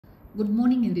Good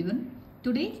morning everyone.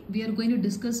 Today we are going to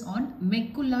discuss on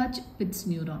McCulloch Pitts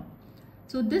neuron.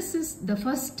 So this is the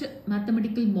first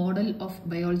mathematical model of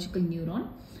biological neuron,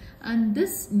 and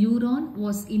this neuron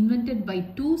was invented by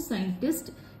two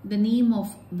scientists, the name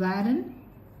of Warren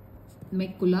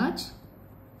McCulloch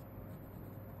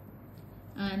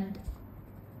and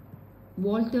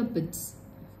Walter Pitts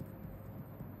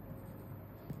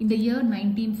in the year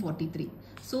 1943.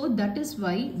 So that is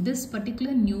why this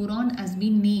particular neuron has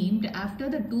been named after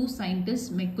the two scientists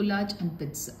McCulloch and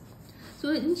Pitts. So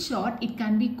in short, it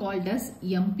can be called as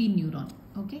MP neuron.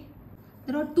 Okay.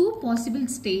 There are two possible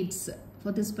states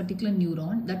for this particular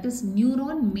neuron. That is,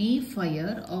 neuron may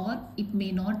fire or it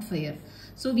may not fire.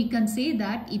 So we can say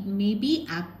that it may be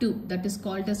active, that is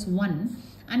called as 1,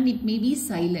 and it may be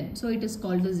silent, so it is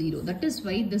called as 0. That is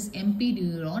why this MP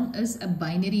neuron is a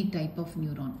binary type of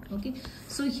neuron. Okay.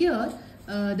 So here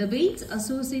the weights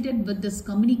associated with this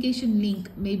communication link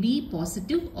may be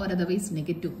positive or otherwise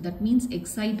negative. That means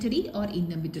excitatory or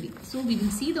inhibitory. So we will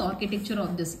see the architecture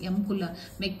of this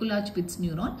McCulloch Pitts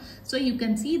neuron. So you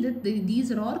can see that these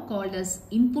are all called as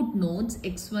input nodes: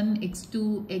 x1,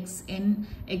 x2, xn,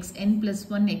 xn plus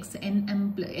 1, xn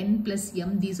n plus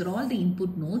m. These are all the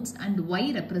input nodes, and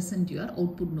y represent your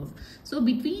output node. So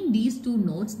between these two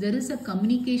nodes, there is a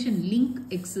communication link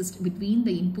exists between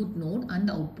the input node and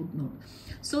the output node.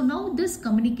 So now this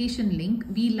communication link,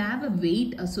 we'll have a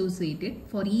weight associated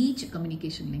for each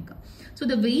communication link. So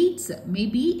the weights may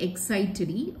be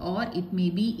excitatory or it may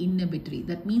be inhibitory.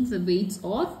 That means the weights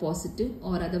are positive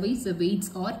or otherwise the weights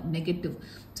are negative.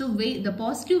 So the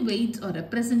positive weights are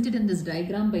represented in this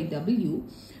diagram by W,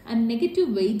 and negative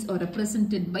weights are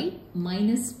represented by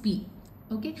minus P.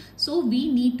 Okay, so we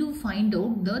need to find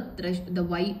out the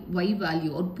y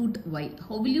value, output y.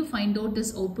 How will you find out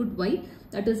this output y?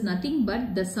 That is nothing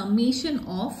but the summation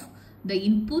of the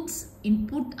input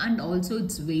and also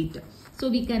its weight. So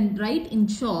we can write in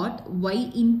short,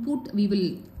 y input, we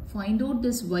will find out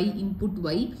this y input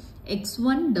y,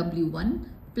 x1 w1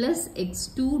 plus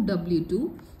x2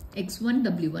 w2, x1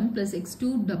 w1 plus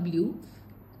x2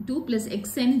 w2 plus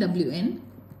xn wn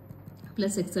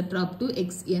plus etc. up to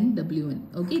xn wn.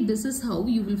 Okay, this is how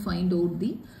you will find out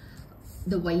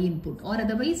the y input, or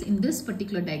otherwise in this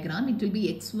particular diagram it will be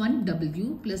x1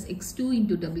 w plus x2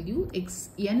 into w,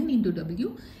 xn into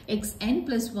w, xn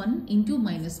plus 1 into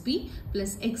minus p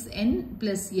plus xn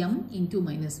plus m into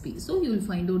minus p. So you will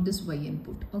find out this y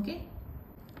input. Okay.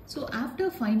 So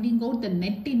after finding out the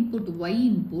net input y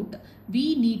input,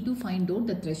 we need to find out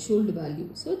the threshold value.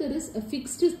 So there is a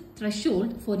fixed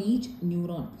threshold for each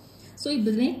neuron. So if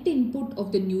the net input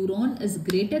of the neuron is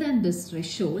greater than this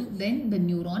threshold, then the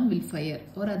neuron will fire,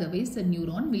 or otherwise the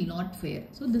neuron will not fire.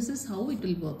 So this is how it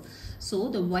will work. So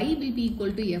the y will be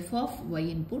equal to f of y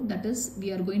input, that is,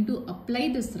 we are going to apply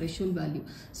this threshold value.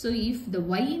 So if the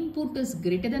y input is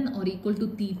greater than or equal to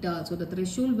theta, so the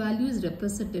threshold value is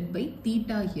represented by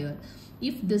theta here.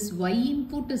 If this y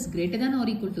input is greater than or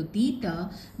equal to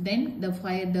theta, then the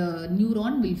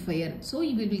neuron will fire. So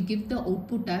we will give the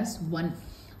output as 1.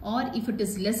 Or if it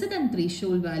is lesser than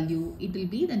threshold value, it will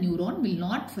be the neuron will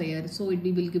not fire. So we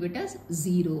will give it as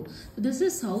 0. So this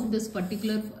is how this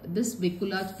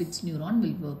McCulloch Pitts neuron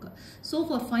will work. So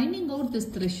for finding out this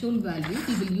threshold value,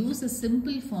 we will use a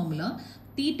simple formula.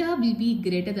 Theta will be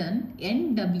greater than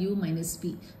nw minus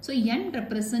p. So n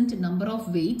represent number of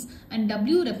weights and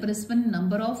w represent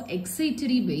number of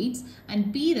excitatory weights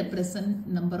and p represent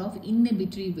number of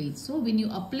inhibitory weights. So when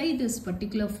you apply this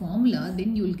particular formula,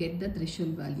 then you will get the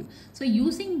threshold value. So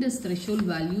using this threshold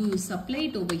value, you supply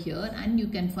it over here and you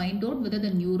can find out whether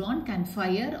the neuron can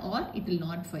fire or it will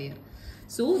not fire.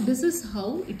 So this is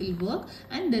how it will work,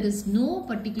 and there is no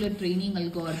particular training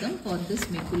algorithm for this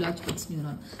McCulloch Pitts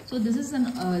neuron. So this is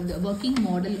the working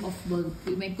model of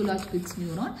McCulloch Pitts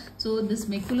neuron. So this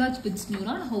McCulloch Pitts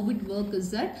neuron, how it works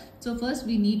is that, so first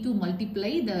we need to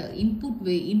multiply the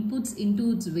inputs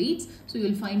into its weights. So you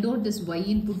will find out this y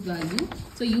input value.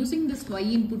 So using this y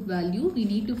input value, we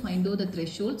need to find out the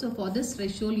threshold. So for this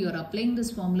threshold, you are applying this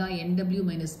formula nw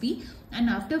minus p. And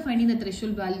after finding the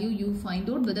threshold value, you find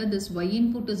out whether this y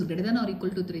input is greater than or equal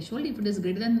to threshold. If it is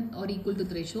greater than or equal to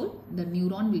threshold, the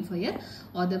neuron will fire,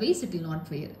 otherwise it will not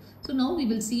fire. So now we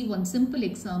will see one simple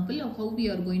example of how we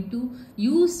are going to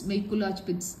use McCulloch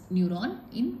Pitts neuron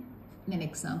in an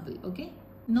example. Okay.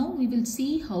 Now we will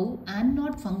see how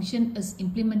ANDNOT function is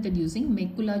implemented using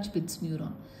McCulloch Pitts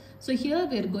neuron. So here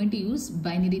we are going to use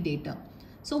binary data.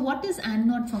 So what is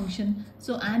ANDNOT function?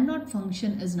 So ANDNOT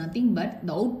function is nothing but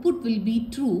the output will be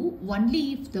true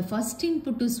only if the first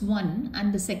input is 1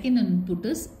 and the second input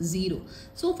is 0.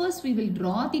 So first we will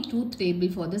draw the truth table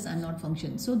for this ANDNOT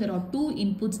function. So there are two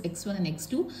inputs x1 and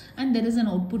x2 and there is an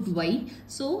output y.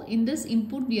 So in this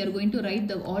input we are going to write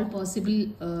the all possible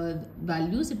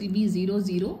values. It will be 0,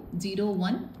 0, 0,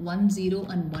 1, 1, 0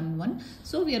 and 1, 1.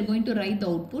 So we are going to write the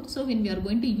output. So when we are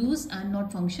going to use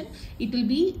ANDNOT function, it will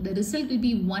be, the result will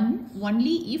be 1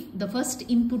 only if the first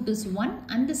input is 1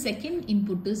 and the second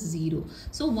input is 0.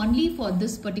 So only for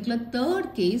this particular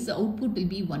third case the output will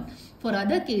be 1. For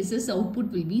other cases the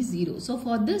output will be 0. So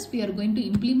for this we are going to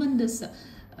implement this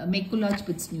McCulloch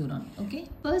Pitts neuron. Okay,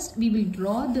 first we will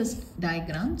draw this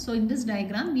diagram. So in this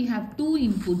diagram we have two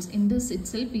inputs. In this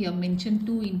itself we have mentioned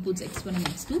two inputs x1 and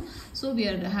x2. So we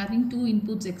are having two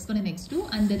inputs x1 and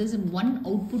x2 and there is one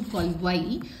output called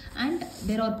y, and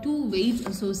there are two weights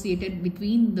associated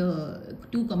between the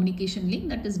two communication link,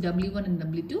 that is w1 and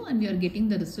w2, and we are getting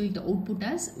the result output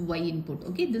as y input.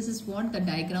 Okay, this is what the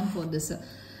diagram for this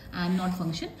ANDNOT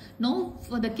function. Now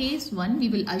for the case 1 we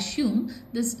will assume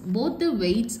this both the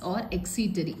weights are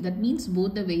excitatory, that means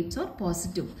both the weights are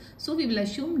positive. So we will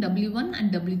assume w1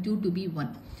 and w2 to be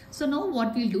 1. So now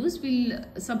what we'll do is we'll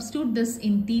substitute this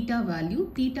in theta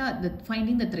value,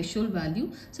 finding the threshold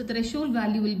value. So threshold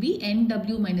value will be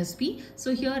nw minus p.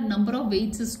 So here number of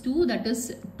weights is 2, that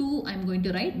is 2 I'm going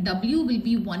to write. W will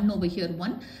be 1 over here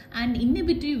 1, and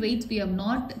inhibitory weights we have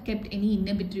not kept any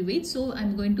inhibitory weights, so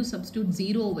I'm going to substitute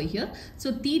 0 over here.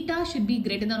 So theta should be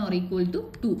greater than or equal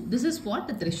to 2. This is what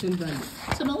the threshold value.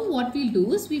 So now what we'll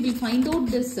do is we will find out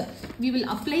this, we will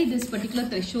apply this particular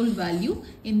threshold value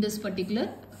in this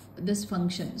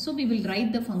function. So we will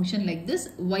write the function like this.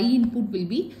 Y input will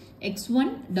be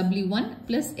x1 w1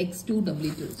 plus x2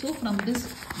 w2. So from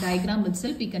this diagram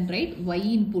itself we can write y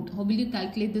input. How will you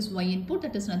calculate this y input?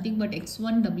 That is nothing but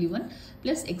x1 w1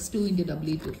 plus x2 into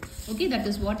w2. Okay, that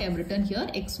is what I have written here,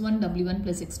 x1 w1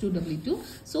 plus x2 w2.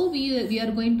 So we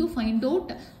are going to find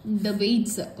out the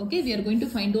weights. Okay, we are going to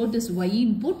find out this y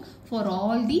input for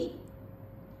all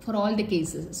the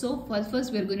cases. So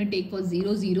first we are going to take for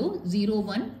 0, 0, 0,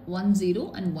 1, 1,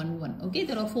 0 and 1, 1. Okay,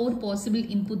 there are 4 possible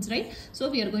inputs, right? So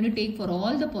we are going to take for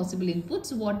all the possible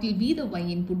inputs what will be the y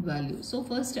input value. So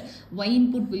first y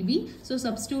input will be, so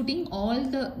substituting all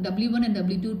the w1 and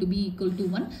w2 to be equal to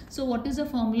 1. So what is the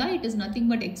formula? It is nothing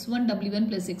but x1 w1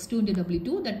 plus x2 into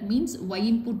w2. That means y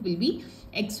input will be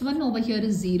x1 over here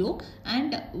is 0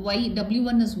 and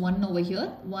w1 is 1 over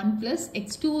here, 1 plus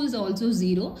x2 is also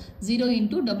 0, 0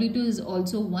 into w2 is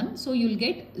also 1. So you will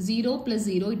get 0 plus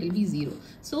 0, it will be 0.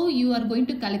 So you are going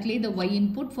to calculate the y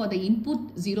input for the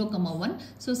input 0, 1.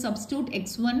 So substitute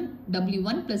x1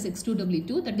 w1 plus x2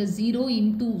 w2, that is 0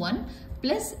 into 1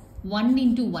 plus 1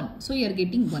 into 1. So you are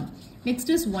getting 1. Next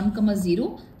is 1,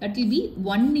 0, that will be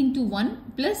 1 into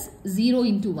 1 plus 0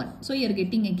 into 1. So you are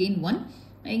getting again 1.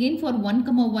 Again for 1,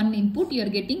 1 input you are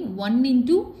getting 1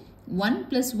 into 1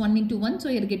 plus 1 into 1, so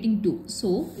you are getting 2.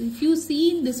 So if you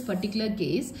see in this particular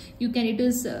case,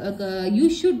 the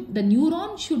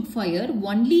neuron should fire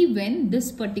only when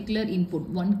this particular input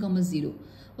 1, 0.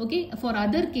 Okay, for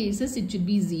other cases it should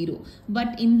be 0.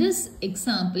 But in this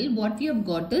example what we have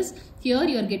got is, here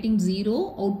you are getting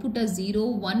 0, output as 0,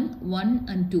 1, 1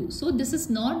 and 2. So this is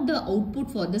not the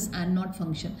output for this ANDNOT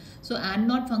function. So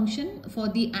ANDNOT function, for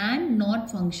the ANDNOT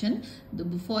function,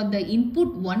 for the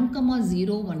input 1,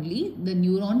 0 only, the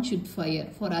neuron should fire.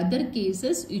 For other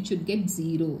cases it should get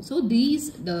 0. So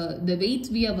these, the weights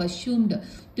we have assumed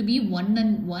to be 1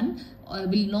 and 1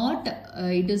 will not,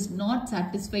 it is not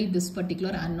satisfy this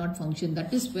particular ANDNOT function.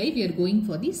 That is why we are going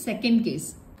for the second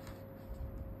case.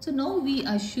 So now we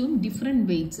assume different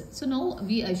weights. So now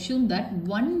we assume that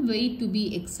one weight to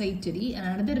be excitatory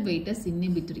and another weight is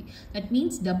inhibitory. That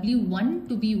means W1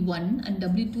 to be 1 and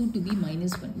W2 to be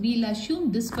minus 1. We will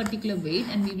assume this particular weight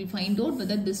and we will find out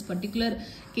whether this particular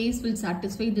case will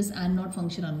satisfy this ANDNOT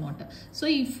function or not. So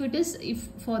if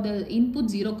for the input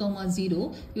 0,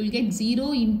 0, you will get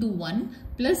 0 into 1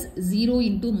 plus 0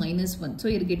 into minus 1. So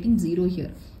you are getting 0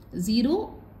 here.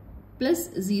 0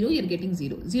 plus 0, you are getting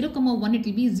 0. 0, 1, it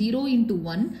will be 0 into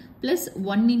 1 plus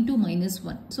 1 into minus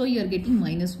 1. So you are getting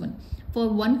minus 1. For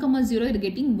 1, 0, you are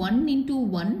getting 1 into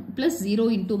 1 plus 0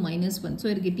 into minus 1. So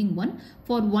you are getting 1.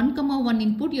 For 1, 1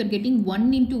 input, you are getting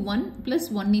 1 into 1 plus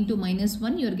 1 into minus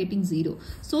 1. You are getting 0.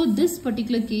 So this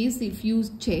particular case, if you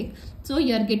check, so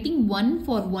you are getting 1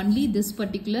 for only this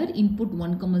particular input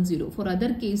 1, 0. For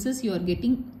other cases, you are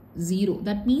getting 0.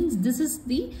 That means this is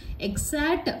the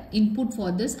exact input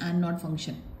for this ANDNOT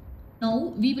function.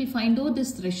 Now we will find out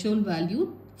this threshold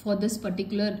value for this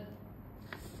particular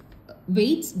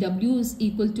weights W is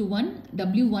equal to 1,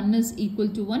 W1 is equal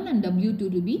to 1 and W2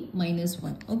 to be minus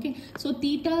 1. Okay, so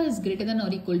theta is greater than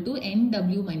or equal to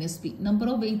NW minus P. Number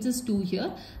of weights is 2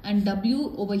 here and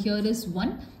W over here is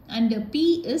 1 and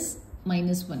P is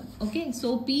minus 1. Okay,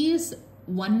 so P is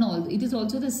 1 all, it is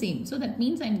also the same. So that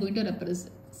means I am going to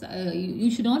represent,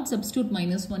 you should not substitute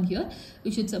minus 1 here,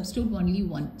 you should substitute only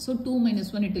 1. So 2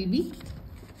 minus 1 it will be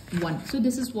 1. So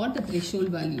this is what the threshold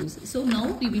value is. So now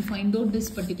we will find out this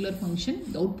particular function.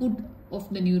 The output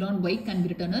of the neuron Y can be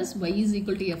written as Y is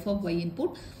equal to F of Y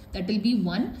input. That will be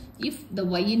 1 if the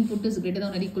Y input is greater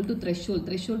than or equal to threshold.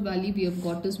 Threshold value we have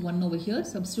got is 1 over here,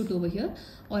 substitute over here,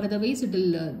 or otherwise it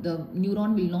will the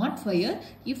neuron will not fire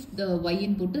if the Y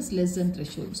input is less than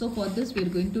threshold. So for this we are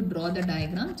going to draw the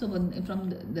diagram. So from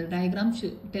the diagram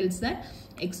tells that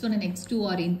x1 and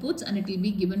x2 are inputs and it will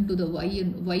be given to the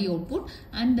Y output,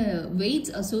 and the weights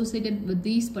associated with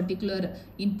these particular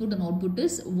input and output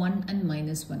is 1 and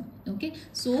minus 1. Okay,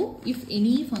 so if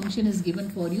any function is given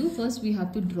for you, first we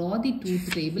have to draw the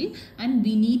truth table and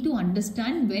we need to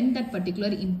understand when that particular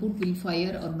input will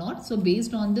fire or not. So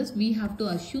based on this we have to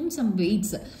assume some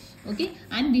weights, okay,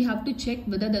 and we have to check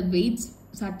whether the weights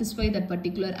satisfy that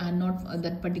particular ANDNOT,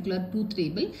 that particular truth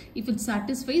table. If it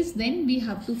satisfies, then we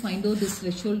have to find out this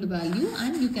threshold value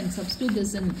and you can substitute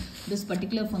this in this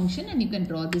particular function and you can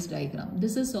draw this diagram.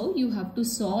 This is how you have to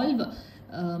solve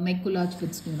McCulloch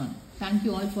Pitts neuron. Thank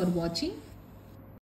you all for watching.